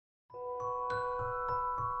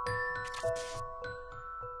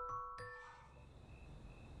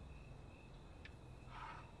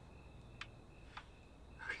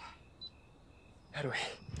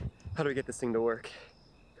How do we get this thing to work?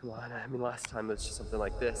 Come on, I mean, last time it was just something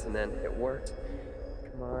like this and then it worked.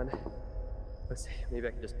 Come on. Let's see, maybe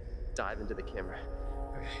I can just dive into the camera.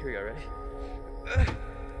 Okay, here we go, ready?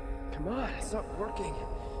 Come on, it's not working.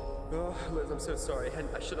 Oh, Liz, I'm so sorry.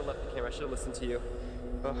 I should have left the camera, I should have listened to you.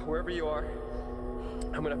 Wherever you are,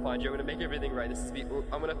 I'm gonna find you, I'm gonna make everything right.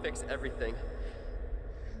 I'm gonna fix everything.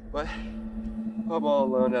 But I'm all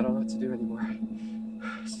alone, I don't know what to do anymore.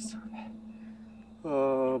 This is so bad.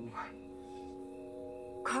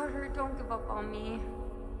 Carter, don't give up on me.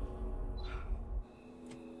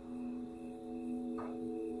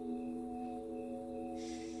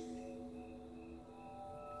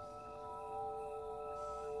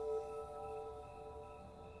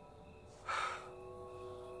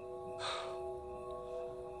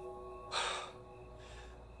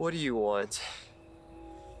 What do you want?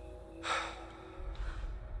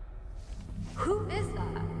 Who is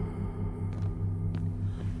that?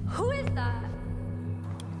 Who is that?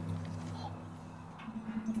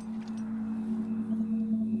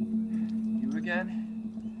 You again?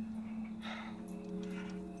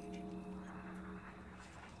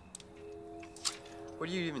 What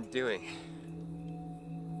are you even doing?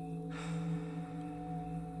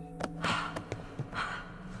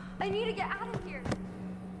 I need to get out of here.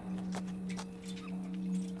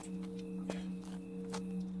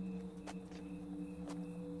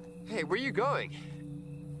 Hey, where are you going?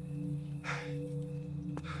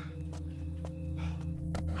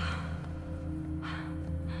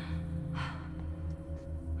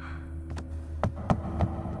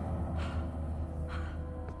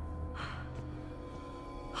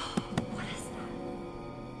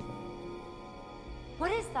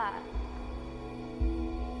 What is that?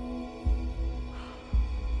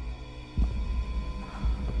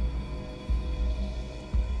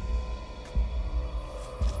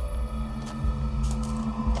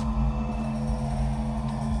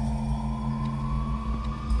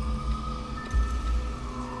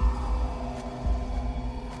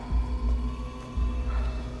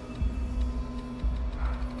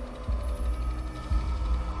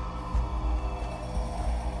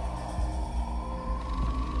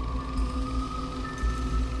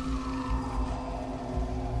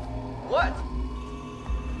 What?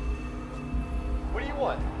 What do you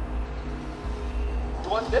want? You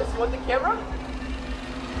want this? You want the camera?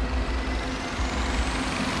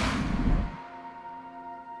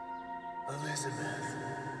 Elizabeth,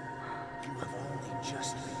 you have only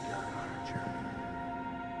just begun our journey.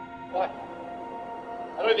 What?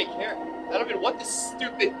 I don't even care. I don't even want this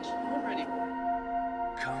stupid camera anymore.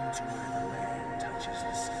 Come to where the land touches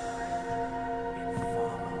the sky and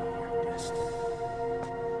follow your destiny.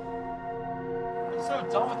 I'm so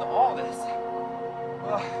done with all this.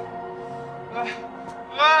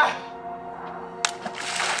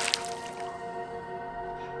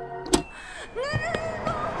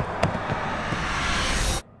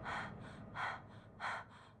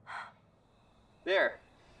 There.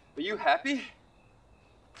 Are you happy?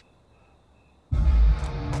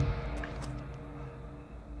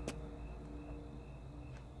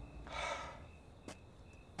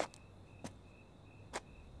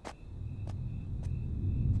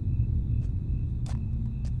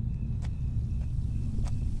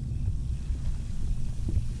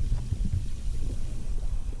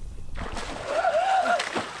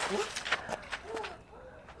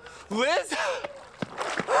 Liz?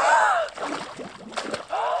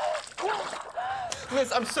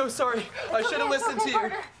 Liz, I'm so sorry. I should have listened to you.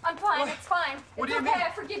 Carter. I'm fine. What? It's fine. What It's do you okay. mean?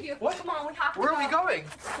 I forgive you. What? Come on, we have to Where go. are we going?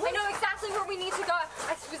 I know exactly where we need to go.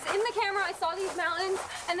 I was in the camera. I saw these mountains,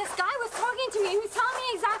 and this guy was talking to me. He was telling me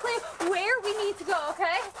exactly where we need to go.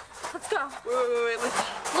 Okay? Let's go. Wait, Liz.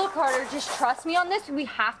 Look, Carter, just trust me on this. We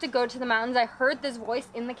have to go to the mountains. I heard this voice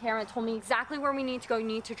in the camera. It told me exactly where we need to go. You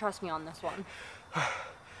need to trust me on this one.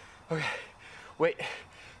 Okay. Wait.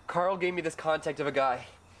 Carl gave me this contact of a guy.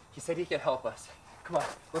 He said he could help us. Come on,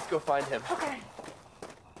 let's go find him. Okay.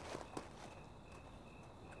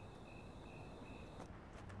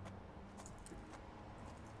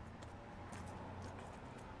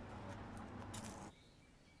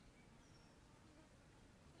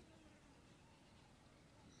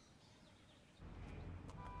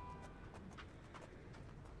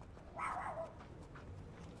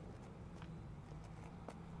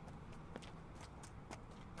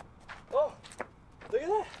 Oh, look at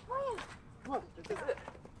that. Oh, yeah. Come on, this is it.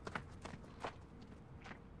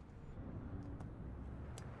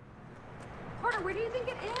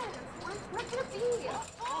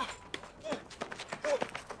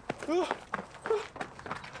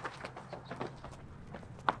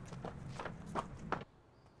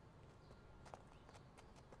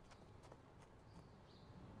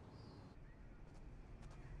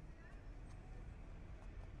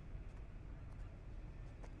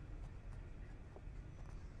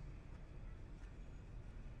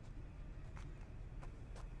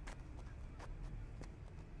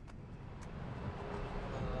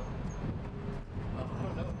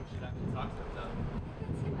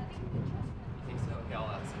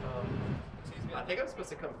 I think I'm supposed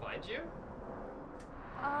to come find you?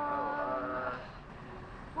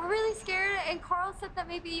 We're really scared, and Carl said that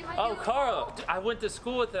maybe you might Oh, be Carl! I went to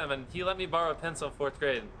school with him, and he let me borrow a pencil in 4th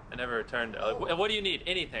grade. I never returned it. Like, what do you need?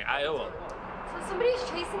 Anything. I owe him. So somebody's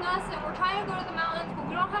chasing us, and we're trying to go to the mountains, but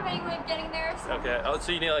we don't have any way of getting there. So Okay. Oh,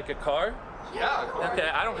 so you need like a car? Yeah, of course. Okay,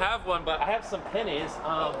 I don't have one, but I have some pennies.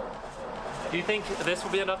 Do you think this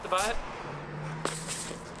will be enough to buy it?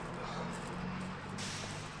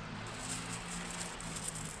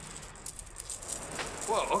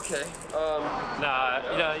 Whoa, okay. Nah,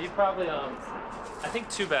 you know, you probably, I think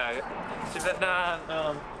 2 bag. Nah,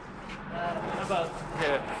 how about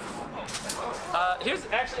here?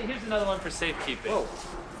 Here's another one for safekeeping. Whoa.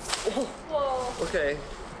 whoa. Okay.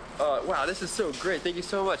 Wow, this is so great. Thank you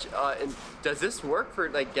so much. And does this work for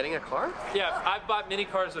like getting a car? Yeah, I've bought mini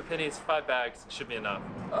cars with pennies, 5 bags. Should be enough.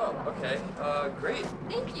 Oh, okay. Great.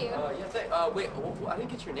 Thank you. Yeah, wait, I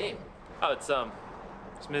didn't get your name. Oh, it's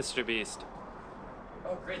Mr. Beast.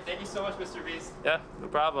 Oh, great. Thank you so much, Mr. Beast. Yeah, no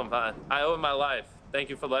problem. I owe him my life. Thank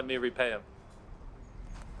you for letting me repay him.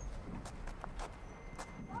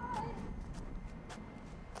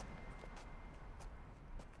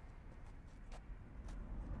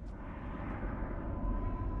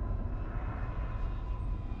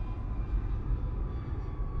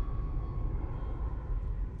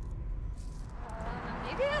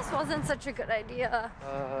 Maybe this wasn't such a good idea.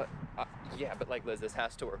 Yeah, but like Liz, this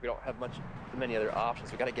has to work. We don't have many other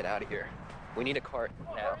options. We gotta get out of here. We need a car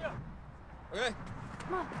now. Okay.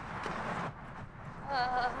 Come on.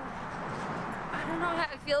 I don't know how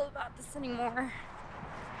I feel about this anymore.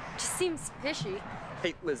 It just seems fishy.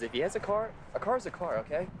 Hey, Liz, if he has a car's a car,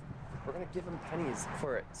 okay? We're gonna give him pennies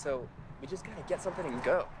for it, so we just gotta get something and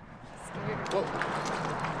go. Scared. Whoa.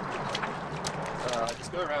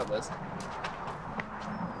 Just go around, Liz.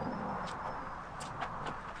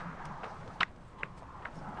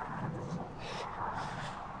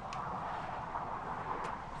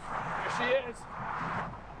 There she is.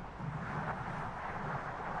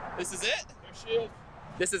 This is it? There she is.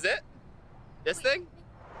 This is it? This thing?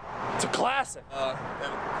 It's a classic.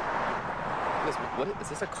 Liz, is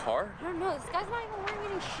this a car? I don't know. This guy's not even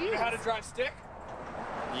wearing any shoes. You know how to drive stick?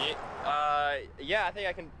 Yeah, I think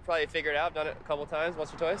I can probably figure it out. I've done it a couple times,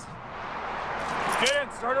 once or twice. Get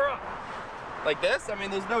in, start her up. Like this? I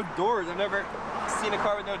mean, there's no doors. I've never seen a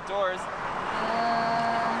car with no doors.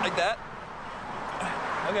 Like that?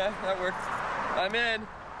 Okay, that worked. I'm in.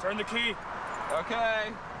 Turn the key.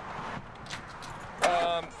 Okay.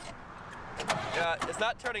 Yeah, it's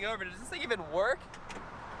not turning over. Does this thing even work?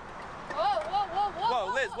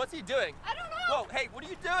 Whoa. Liz, what's he doing? I don't know. Whoa, hey, what are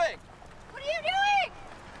you doing? What are you doing?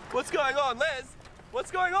 What's going on, Liz?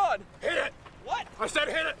 What's going on? Hit it. What? I said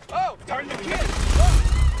hit it. Oh, Turn the key.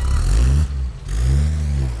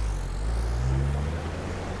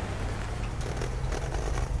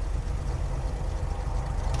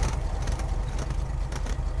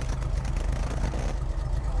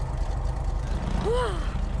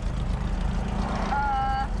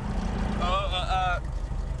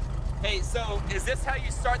 Hey, so is this how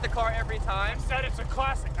you start the car every time? I said it's a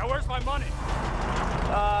classic. Now where's my money?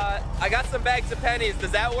 I got some bags of pennies.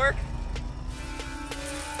 Does that work?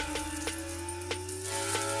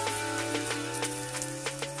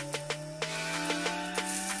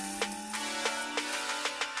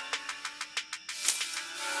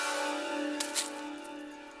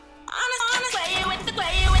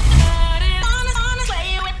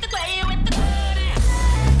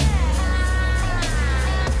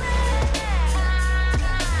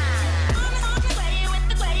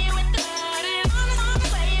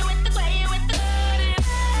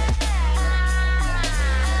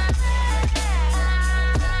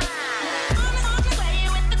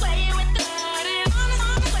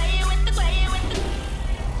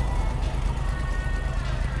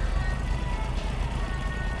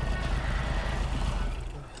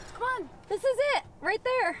 This is it, right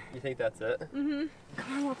there. You think that's it? Mm-hmm.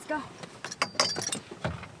 Come on, let's go.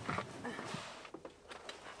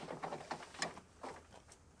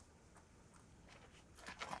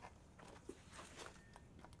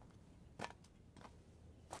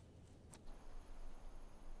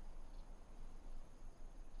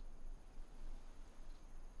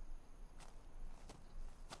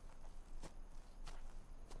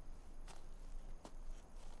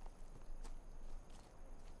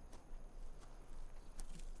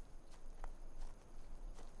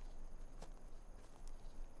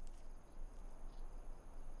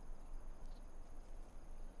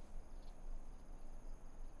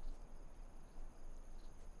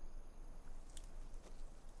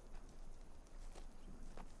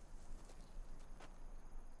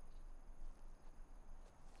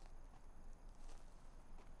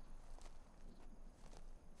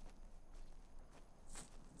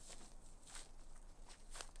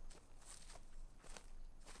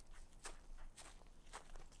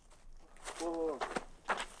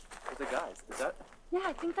 Yeah,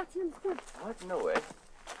 I think that's him too. What? No way.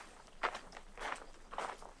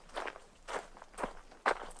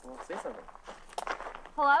 Well, say something.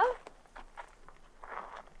 Hello?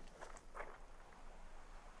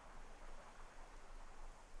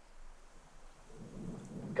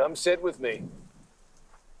 Come sit with me.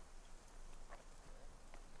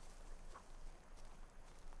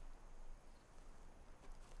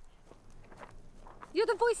 You're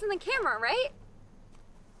the voice in the camera, right?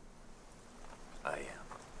 I am.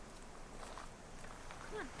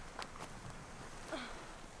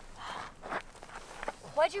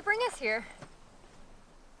 Why'd you bring us here?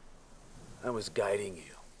 I was guiding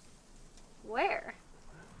you. Where?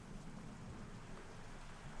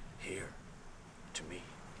 Here. To me.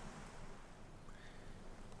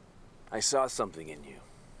 I saw something in you.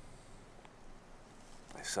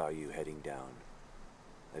 I saw you heading down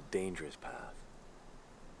a dangerous path.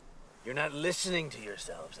 You're not listening to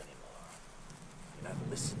yourselves anymore. You're not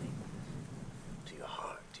listening to your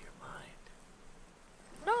heart, to your mind.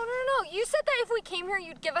 No. You said that if we came here,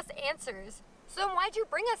 you'd give us answers. So then why'd you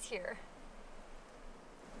bring us here?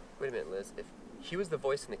 Wait a minute, Liz. If he was the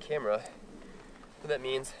voice in the camera, then that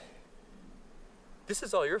means this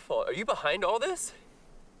is all your fault. Are you behind all this?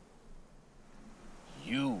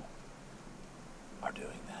 You are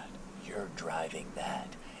doing that. You're driving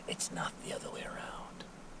that. It's not the other way around.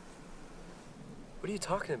 What are you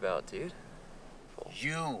talking about, dude?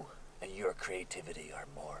 You and your creativity are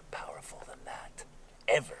more powerful than that.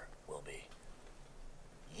 Ever will be.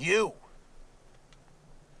 You.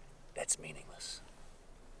 That's meaningless.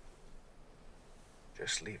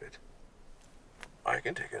 Just leave it. I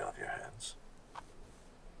can take it off your hands.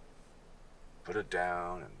 Put it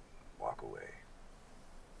down and walk away.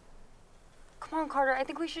 Come on, Carter. I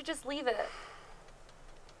think we should just leave it.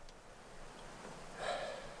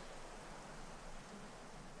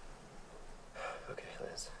 Okay,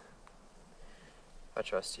 Liz. I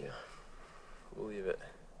trust you. We'll leave it.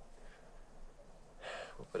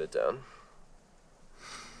 We'll put it down.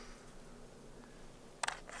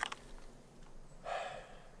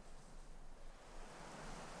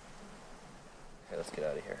 Okay, let's get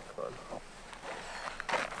out of here. Come on.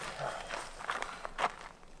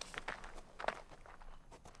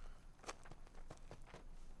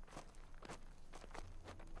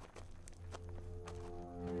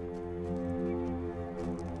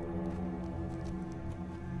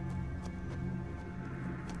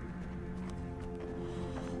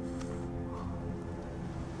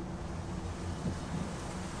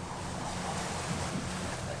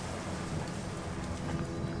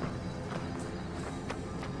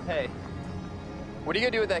 Hey, what are you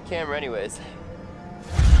gonna do with that camera anyways?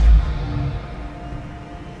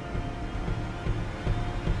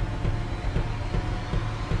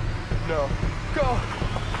 No. Go!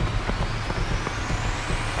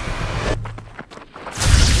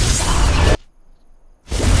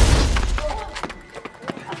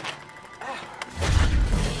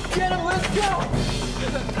 Get him, let's go!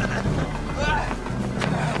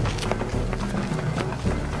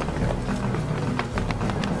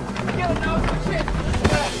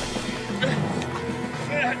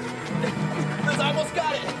 Liz, I almost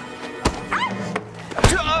got it.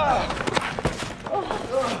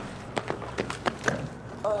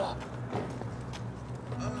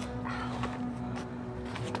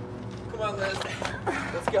 Come on, Liz.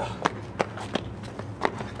 Let's go.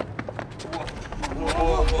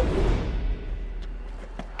 Whoa.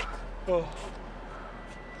 Oh.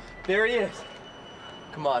 There he is.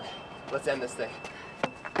 Come on, let's end this thing.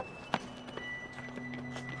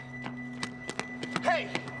 Hey!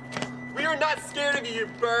 We are not scared of you, you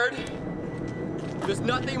bird. There's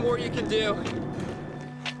nothing more you can do.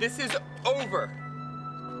 This is over.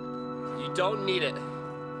 You don't need it.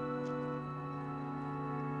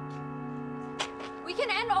 We can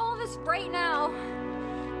end all of this right now.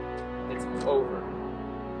 It's over.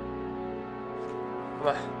 Come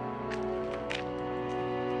on.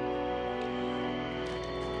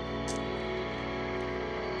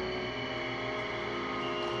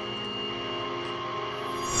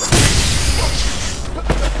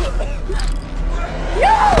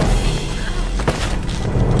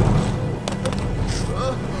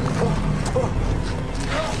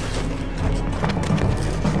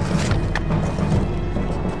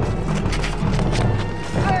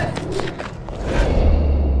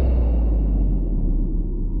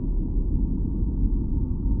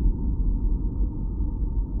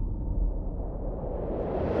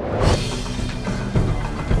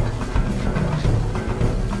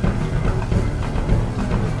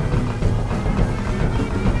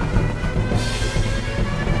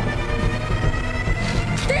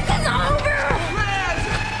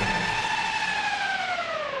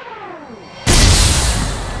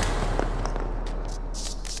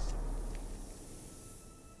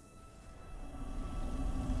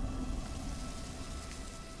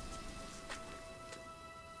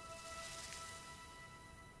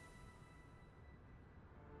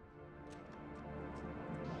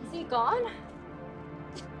 he gone?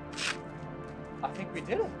 I think we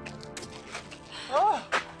did it. Oh,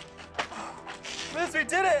 Liz, we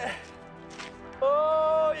did it.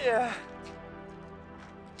 Oh, yeah.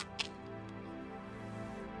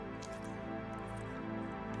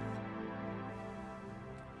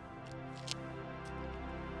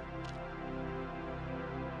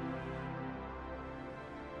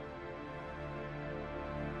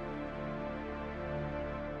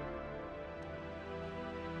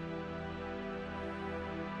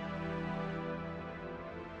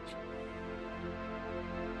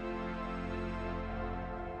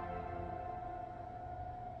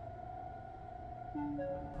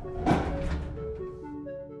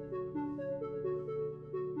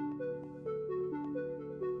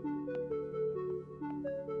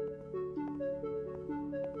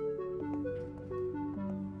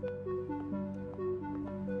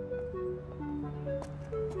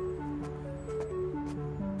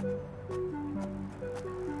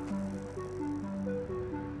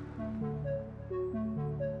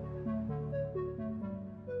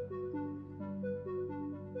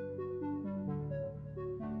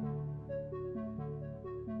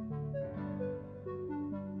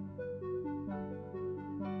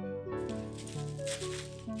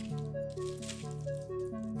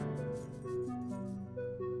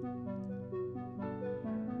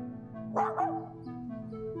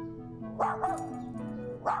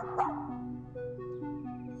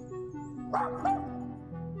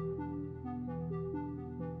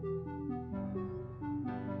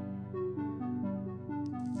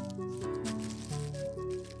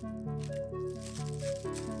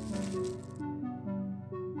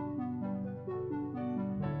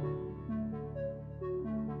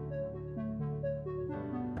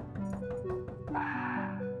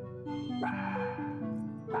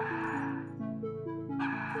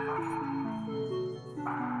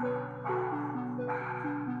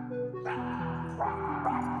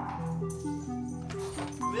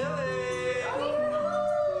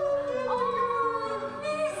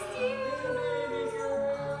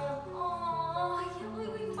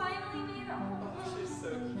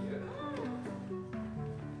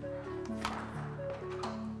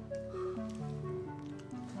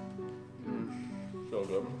 So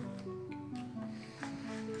good.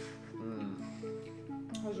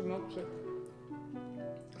 How's your milkshake?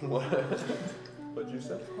 What? What'd you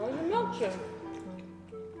say? How's your milkshake?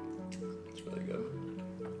 It's really good.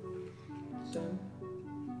 Same.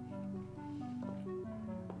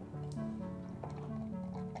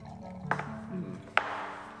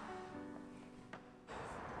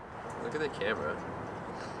 Look at the camera.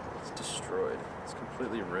 It's destroyed. It's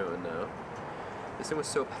completely ruined now. This thing was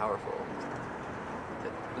so powerful.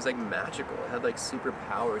 It was like magical. It had like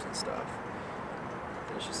superpowers and stuff.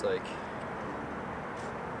 And it's just like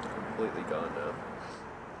completely gone now.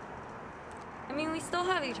 I mean, we still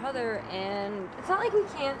have each other, and it's not like we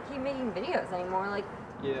can't keep making videos anymore. Like,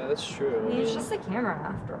 Yeah, that's true. I mean, it's just a camera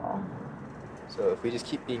after all. So if we just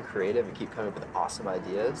keep being creative and keep coming up with awesome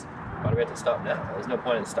ideas, why do we have to stop now? There's no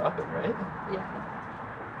point in stopping, right? Yeah.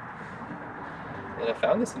 And I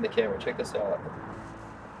found this in the camera. Check this out.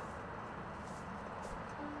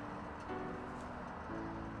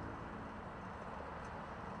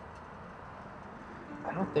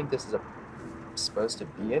 I don't think this is supposed to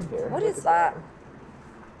be in here. What is that? What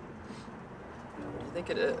do you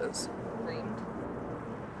think it is? Framed.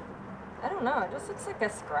 I don't know. It just looks like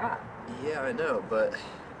a scrap. Yeah, I know, but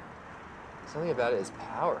something about it is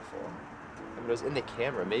powerful. I mean, it was in the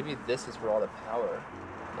camera. Maybe this is where all the power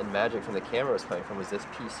and magic from the camera was coming from, was this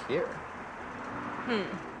piece here. I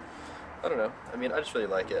don't know. I mean, I just really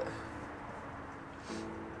like it.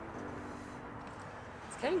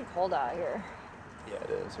 It's getting cold out here. Yeah,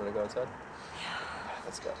 it is. You want to go outside? Yeah.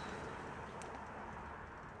 Let's go.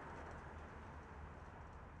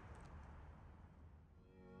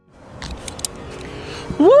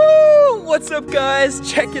 Woo! What's up, guys?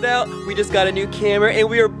 Check it out. We just got a new camera and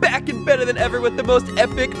we are back and better than ever with the most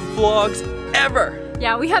epic vlogs ever.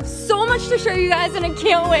 Yeah, we have so much to show you guys and I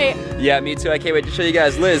can't wait. Yeah, me too. I can't wait to show you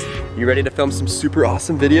guys. Liz, you ready to film some super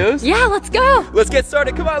awesome videos? Yeah, let's go. Let's get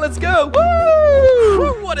started. Come on, let's go.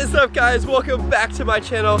 Woo! What is up, guys? Welcome back to my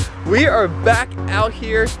channel. We are back out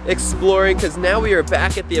here exploring because now we are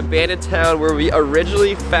back at the abandoned town where we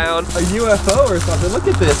originally found a UFO or something. Look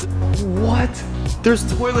at this. What? There's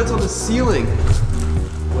toilets on the ceiling.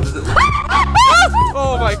 What is it?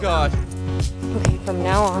 Oh my god. Okay, from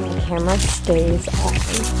now on, the camera stays on.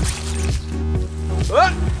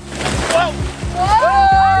 Ah! Whoa!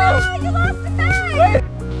 Whoa! You lost the bag!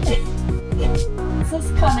 This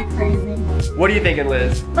is kind of crazy. What are you thinking,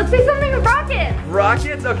 Liz? Let's do something with rockets.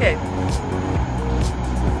 Rockets? Okay.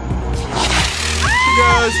 She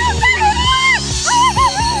goes.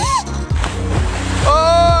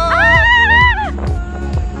 Oh!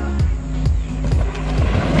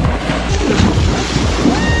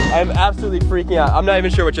 I'm absolutely freaking out. I'm not even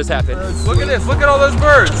sure what just happened. Look at this. Look at all those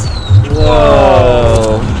birds.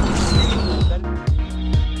 Whoa.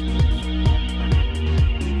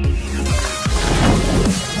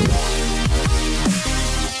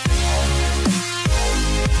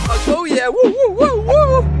 Oh yeah, woo, woo, woo,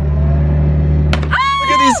 woo! Look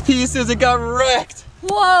at these pieces, it got wrecked.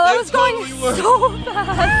 Whoa, that was going so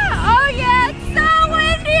fast. Oh yeah, it's so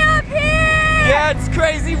windy up here. Yeah, it's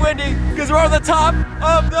crazy windy because we're on the top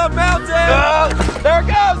of the mountain. There it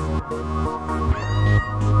goes.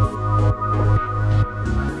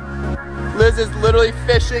 Liz is literally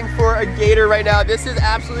fishing for a gator right now. This is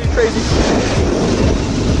absolutely crazy.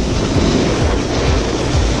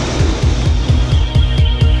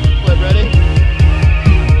 Ready?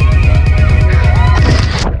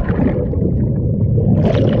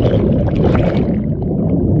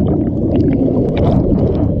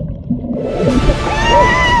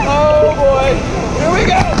 Oh boy! Here we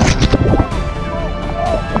go!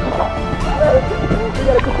 We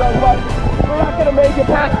gotta keep going. We're not gonna make it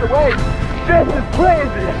past the wave. This is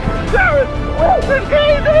crazy! This is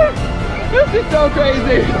crazy! This is so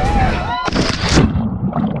crazy!